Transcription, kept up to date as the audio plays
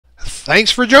Thanks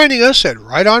for joining us at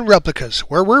Right On Replicas,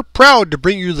 where we're proud to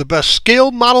bring you the best scale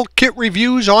model kit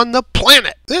reviews on the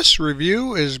planet. This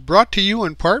review is brought to you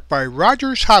in part by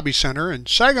Rogers Hobby Center in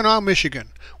Saginaw, Michigan,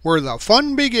 where the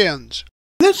fun begins.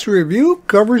 This review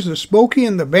covers the Smokey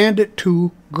the Bandit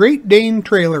 2 Great Dane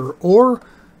trailer, or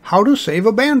How to Save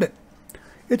a Bandit.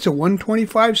 It's a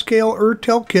 125 scale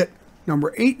Urtel kit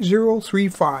number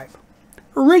 8035.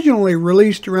 Originally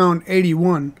released around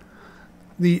 81,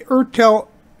 the Urtel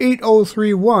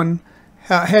 8031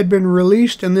 had been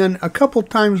released, and then a couple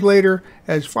times later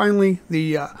as finally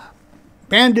the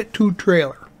Bandit 2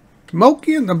 trailer.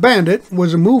 Smokey the Bandit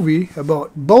was a movie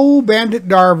about Bo Bandit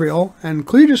Darville and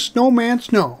Cletus Snowman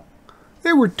Snow.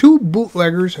 There were two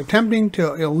bootleggers attempting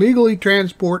to illegally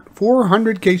transport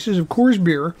 400 cases of Coors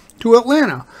beer to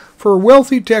Atlanta for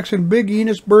wealthy Texan Big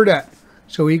Enos Burdett,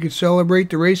 so he could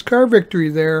celebrate the race car victory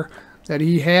there that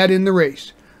he had in the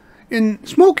race. In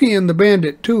Smokey the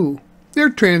Bandit 2, they're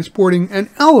transporting an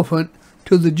elephant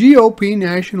to the GOP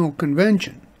National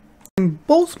Convention. In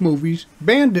both movies,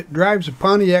 Bandit drives a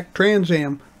Pontiac Trans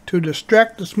Am to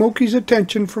distract the Smokey's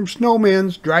attention from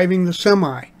Snowman's driving the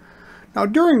semi. Now,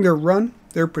 during their run,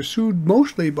 they're pursued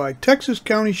mostly by Texas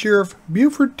County Sheriff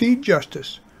Buford T.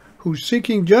 Justice, who's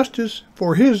seeking justice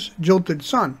for his jilted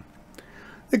son.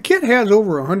 The kit has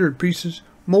over 100 pieces,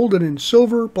 molded in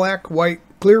silver, black, white,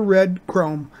 clear red,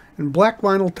 chrome, and black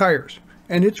vinyl tires,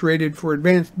 and it's rated for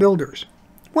advanced builders.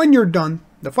 When you're done,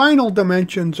 the final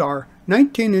dimensions are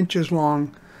 19 inches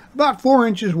long, about 4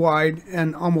 inches wide,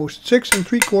 and almost 6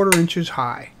 3/4 inches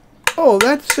high. Oh,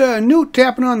 that's Newt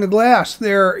tapping on the glass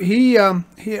there. He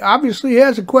obviously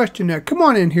has a question there. Come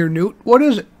on in here, Newt. What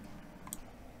is it?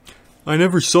 I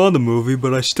never saw the movie,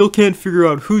 but I still can't figure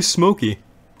out who's Smokey.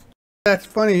 That's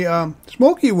funny.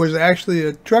 Smokey was actually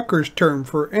a trucker's term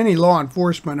for any law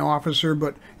enforcement officer,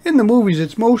 but in the movies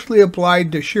it's mostly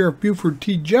applied to Sheriff Buford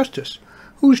T. Justice,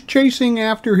 who's chasing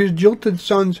after his jilted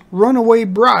son's runaway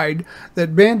bride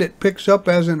that Bandit picks up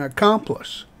as an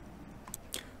accomplice.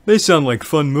 They sound like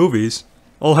fun movies.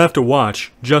 I'll have to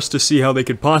watch, just to see how they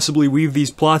could possibly weave these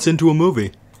plots into a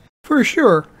movie. For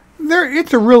sure.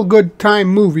 It's a real good time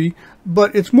movie,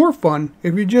 but it's more fun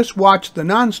if you just watch the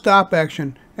non-stop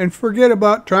action and forget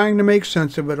about trying to make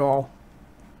sense of it all.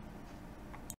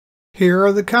 Here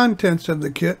are the contents of the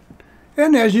kit,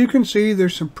 and as you can see,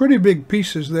 there's some pretty big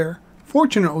pieces there.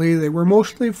 Fortunately, they were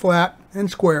mostly flat and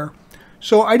square,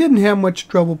 so I didn't have much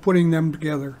trouble putting them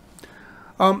together.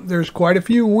 There's quite a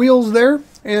few wheels there,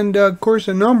 and of course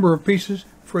a number of pieces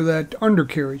for that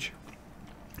undercarriage.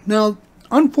 Now,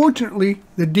 unfortunately,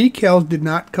 the decals did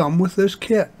not come with this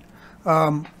kit,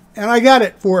 and I got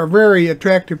it for a very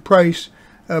attractive price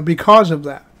because of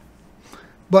that.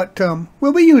 But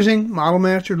we'll be using Model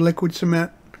Master liquid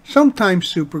cement, sometimes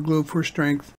super glue for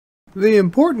strength. The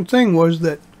important thing was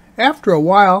that after a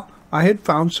while I had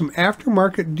found some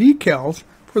aftermarket decals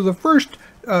for the first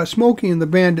Smokey the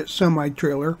Bandit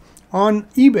semi-trailer on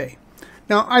eBay.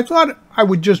 Now, I thought I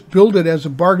would just build it as a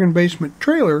bargain basement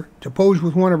trailer to pose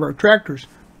with one of our tractors,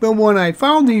 but when I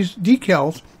found these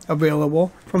decals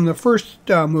available from the first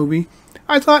movie,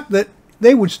 I thought that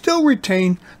they would still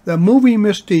retain the movie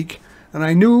mystique, and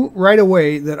I knew right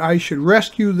away that I should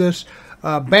rescue this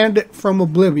Bandit from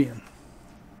oblivion.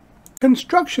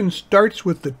 Construction starts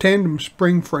with the tandem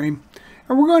spring frame,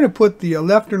 and we're going to put the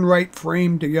left and right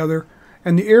frame together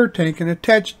and the air tank and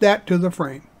attach that to the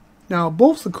frame. Now,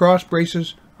 both the cross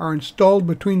braces are installed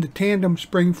between the tandem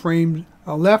spring frame's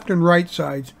left and right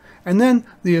sides, and then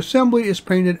the assembly is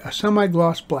painted a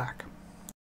semi-gloss black.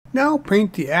 Now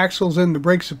paint the axles and the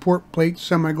brake support plate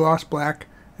semi-gloss black,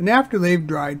 and after they've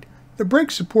dried, the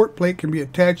brake support plate can be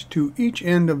attached to each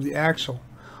end of the axle.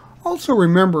 Also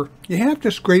remember, you have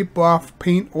to scrape off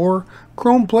paint or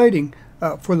chrome plating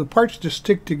for the parts to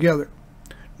stick together.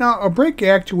 Now, a brake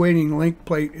actuating link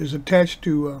plate is attached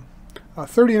to a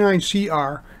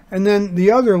 39CR, and then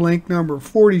the other link number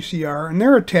 40CR, and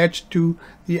they're attached to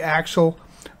the axle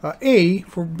A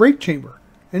for brake chamber,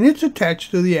 and it's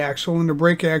attached to the axle in the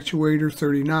brake actuator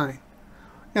 39.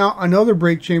 Now, another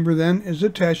brake chamber then is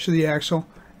attached to the axle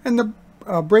and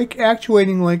the brake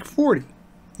actuating link 40.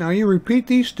 Now, you repeat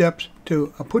these steps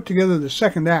to put together the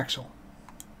second axle.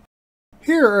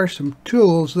 Here are some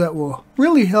tools that will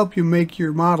really help you make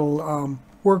your model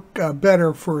work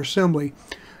better for assembly.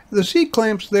 The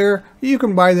C-clamps there, you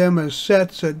can buy them as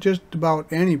sets at just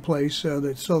about any place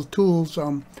that sells tools.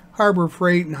 Harbor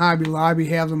Freight and Hobby Lobby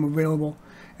have them available.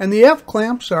 And the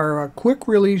F-clamps are a quick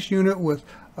release unit with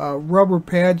rubber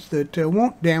pads that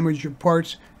won't damage your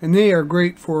parts, and they are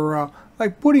great for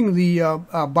like putting the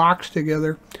box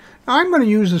together. Now I'm going to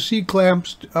use the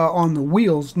C-clamps on the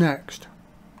wheels next.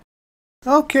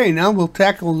 Okay, now we'll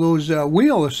tackle those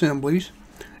wheel assemblies.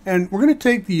 And we're going to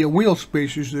take the wheel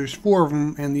spacers, there's 4 of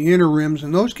them, and the inner rims,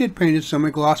 and those get painted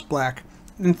semi-gloss black.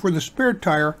 And for the spare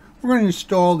tire, we're going to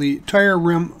install the tire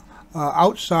rim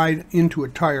outside into a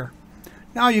tire.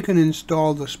 Now you can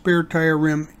install the spare tire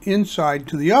rim inside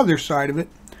to the other side of it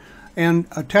and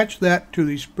attach that to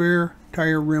the spare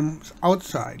tire rims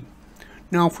outside.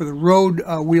 Now for the road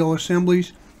wheel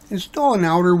assemblies, install an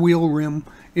outer wheel rim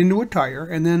into a tire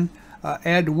and then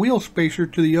add a wheel spacer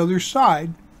to the other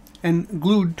side and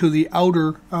glued to the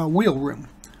outer wheel rim.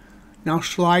 Now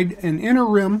slide an inner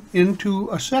rim into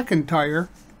a second tire,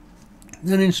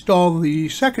 then install the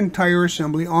second tire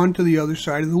assembly onto the other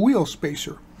side of the wheel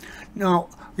spacer. Now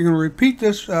you're going to repeat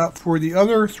this for the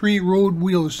other 3 road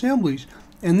wheel assemblies,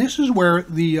 and this is where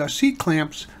the seat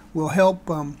clamps will help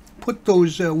put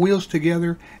those wheels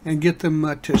together and get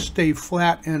them to stay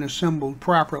flat and assembled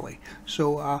properly.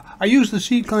 So I use the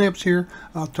seat clamps here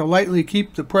to lightly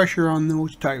keep the pressure on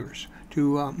those tires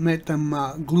to make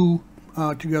them glue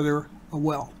together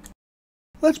well.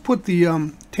 Let's put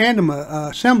the tandem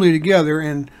assembly together,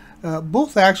 and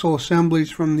both axle assemblies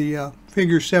from the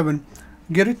figure 7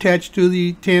 get attached to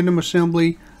the tandem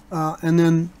assembly, and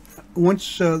then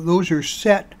once those are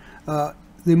set,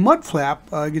 the mud flap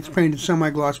gets painted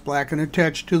semi-gloss black and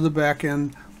attached to the back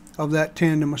end of that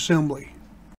tandem assembly.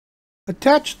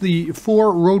 Attach the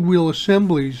 4 road wheel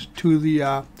assemblies to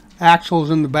the axles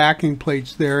and the backing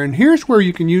plates there, and here's where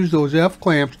you can use those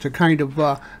F-clamps to kind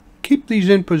of keep these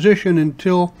in position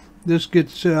until this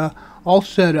gets all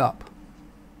set up.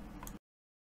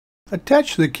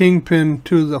 Attach the kingpin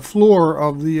to the floor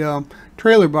of the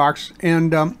trailer box,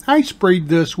 and I sprayed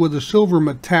this with a silver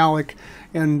metallic,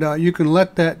 and you can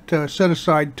let that set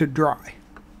aside to dry.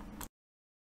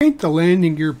 Paint the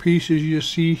landing gear pieces you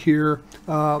see here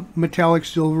metallic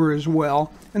silver as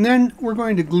well, and then we're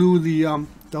going to glue the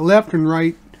left and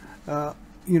right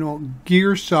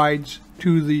gear sides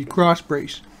to the cross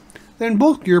brace. Then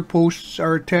both gear posts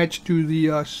are attached to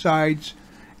the sides,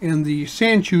 and the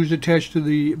sand shoes attached to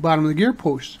the bottom of the gear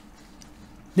posts.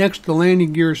 Next, the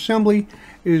landing gear assembly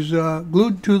is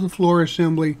glued to the floor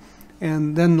assembly,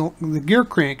 and then the gear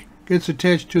crank gets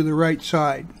attached to the right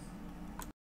side.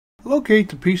 Locate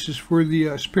the pieces for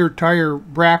the spare tire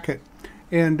bracket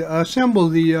and assemble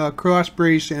the cross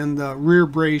brace and the rear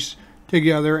brace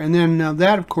together, and then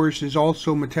that of course is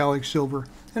also metallic silver,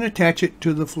 and attach it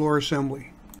to the floor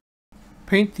assembly.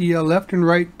 Paint the left and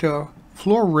right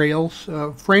floor rails,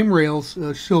 frame rails,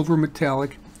 silver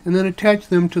metallic, and then attach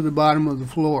them to the bottom of the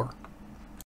floor.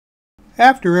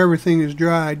 After everything is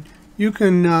dried, you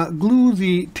can glue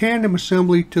the tandem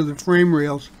assembly to the frame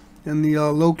rails and the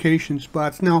location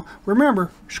spots. Now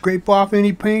remember, scrape off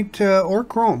any paint or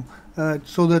chrome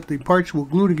so that the parts will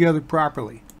glue together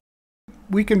properly.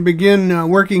 We can begin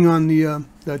working on the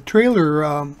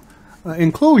trailer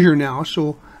enclosure now.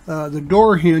 So the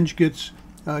door hinge gets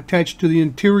attached to the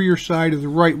interior side of the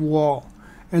right wall,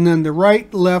 and then the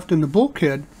right, left, and the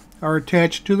bulkhead are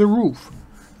attached to the roof.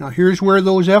 Now here's where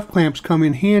those F-clamps come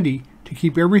in handy to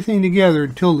keep everything together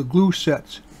until the glue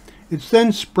sets. It's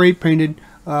then spray painted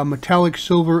metallic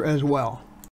silver as well.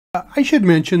 I should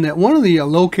mention that one of the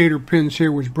locator pins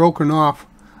here was broken off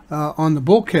on the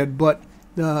bulkhead, but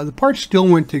the parts still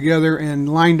went together and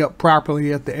lined up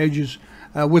properly at the edges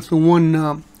with the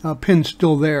one pin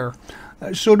still there.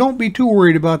 So don't be too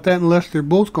worried about that unless they're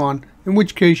both gone, in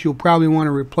which case you'll probably want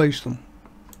to replace them.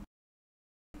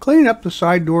 Clean up the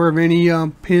side door of any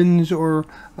pins or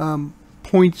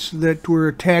points that were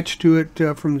attached to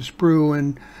it from the sprue,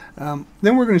 and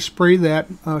then we're going to spray that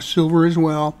silver as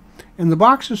well. And the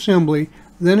box assembly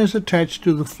then is attached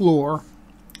to the floor.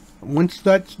 Once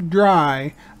that's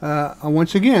dry,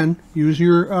 once again, use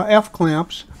your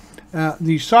F-clamps.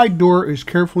 The side door is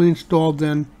carefully installed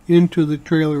then into the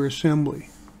trailer assembly.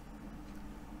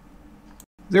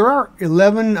 There are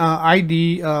 11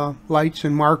 ID lights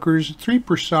and markers, 3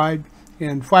 per side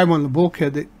and 5 on the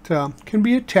bulkhead, that can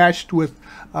be attached with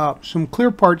some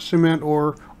clear part cement,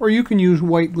 or you can use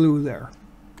white glue there.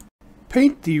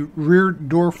 Paint the rear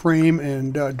door frame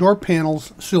and door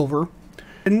panels silver.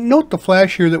 And note the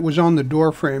flash here that was on the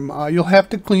door frame. You'll have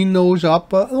to clean those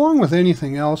up along with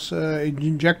anything else,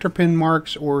 injector pin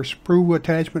marks or sprue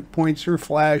attachment points or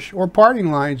flash or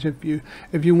parting lines if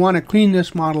you want to clean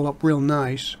this model up real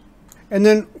nice. And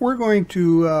then we're going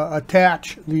to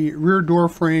attach the rear door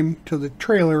frame to the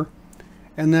trailer,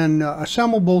 and then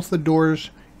assemble both the doors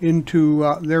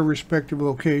into their respective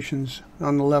locations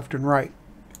on the left and right.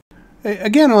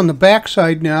 Again, on the back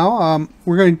side now,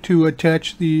 we're going to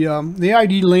attach the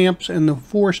ID lamps and the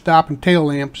 4 stop and tail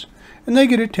lamps, and they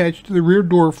get attached to the rear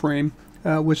door frame,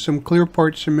 with some clear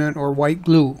part cement or white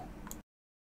glue.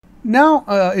 Now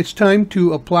it's time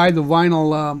to apply the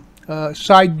vinyl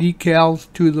side decals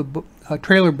to the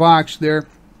trailer box there.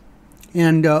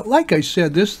 And like I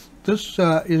said, this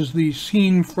is the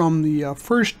scene from the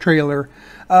first trailer,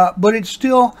 but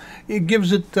it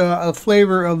gives it a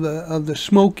flavor of the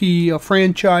Smokey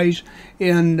franchise,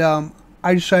 and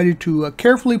I decided to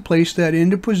carefully place that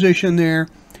into position there,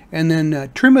 and then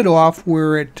trim it off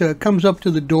where it comes up to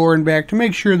the door and back to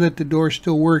make sure that the door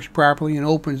still works properly and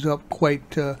opens up quite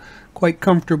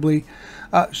comfortably.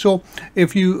 So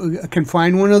if you can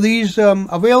find one of these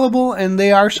available, and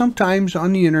they are sometimes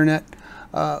on the internet,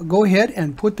 go ahead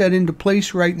and put that into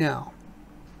place right now.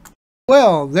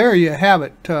 Well, there you have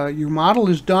it. Your model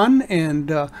is done,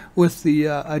 and with the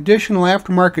additional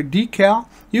aftermarket decal,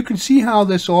 you can see how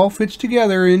this all fits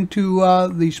together into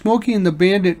the Smokey and the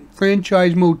Bandit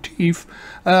franchise motif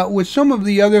with some of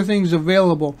the other things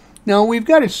available. Now, we've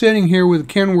got it sitting here with a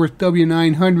Kenworth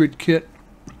W900 kit,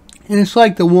 and it's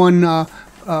like the one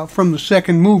from the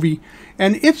second movie,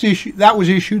 and that was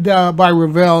issued by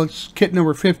Revell. It's kit number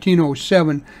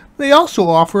 1507. They also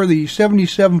offer the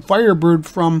 77 Firebird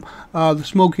from the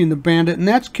Smokey and the Bandit, and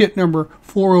that's kit number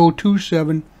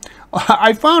 4027.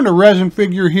 I found a resin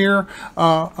figure here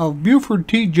of Buford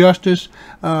T. Justice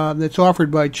that's offered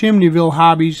by Chimneyville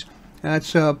Hobbies.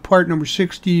 That's part number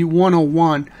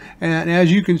 6101. And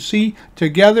as you can see,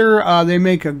 together they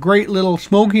make a great little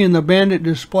Smokey and the Bandit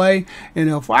display. And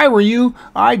if I were you,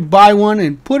 I'd buy one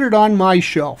and put it on my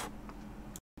shelf.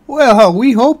 Well,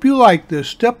 we hope you like this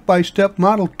step-by-step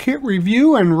model kit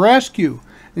review and rescue.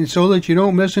 And so that you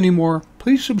don't miss any more,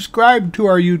 please subscribe to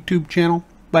our YouTube channel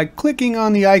by clicking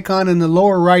on the icon in the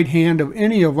lower right hand of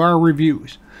any of our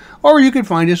reviews. Or you can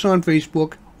find us on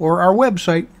Facebook or our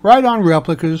website,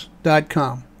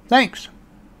 rightonreplicas.com. Thanks.